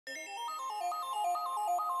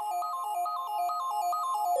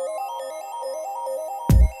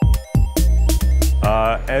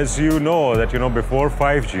As you know that before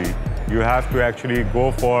 5G, you have to actually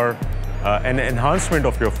go for an enhancement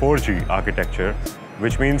of your 4G architecture,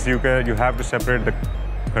 which means you have to separate the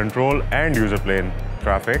control and user plane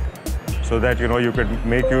traffic so that you could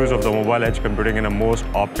make use of the mobile edge computing in a most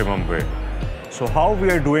optimum way. So how we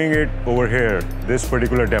are doing it over here, this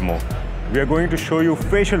particular demo, we are going to show you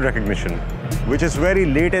facial recognition, which is very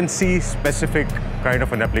latency specific kind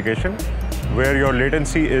of an application where your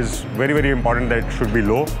latency is very, very important, that it should be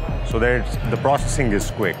low so that the processing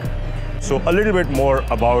is quick. So a little bit more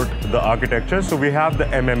about the architecture. So we have the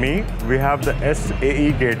MME, we have the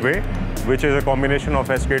SAE gateway, which is a combination of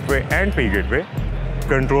S gateway and P gateway,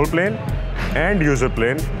 control plane and user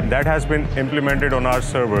plane that has been implemented on our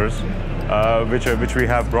servers, which we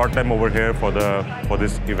have brought them over here for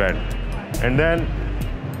this event. And then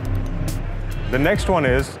the next one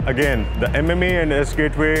is, again, the MMA and S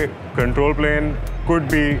gateway control plane could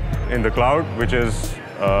be in the cloud, which is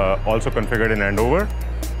also configured in Andover.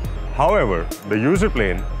 However, the user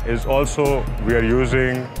plane is also, we are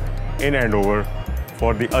using in Andover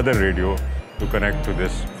for the other radio to connect to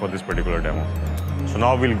this for this particular demo. So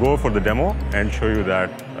now we'll go for the demo and show you that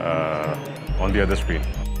on the other screen.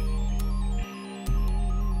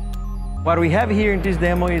 What we have here in this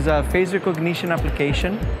demo is a face recognition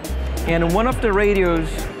application, and one of the radios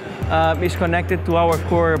is connected to our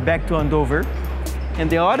core back to Andover, and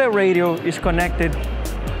the other radio is connected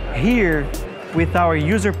here with our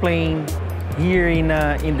user plane here in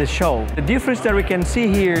the show. The difference that we can see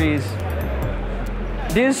here is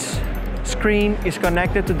this screen is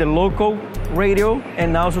connected to the local radio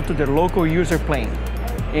and also to the local user plane.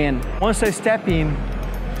 And once I step in,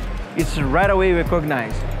 it's right away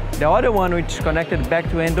recognized. The other one, which is connected back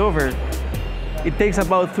to Andover, it takes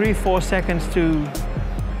about 3-4 seconds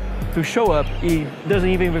to show up. It doesn't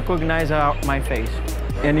even recognize my face.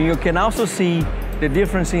 And you can also see the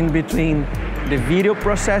difference in between the video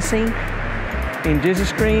processing in this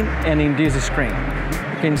screen and in this screen.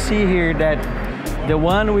 You can see here that the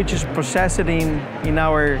one which is processed in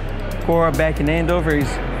our core back in Andover is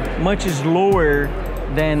much slower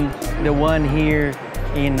than the one here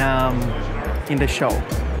in the show.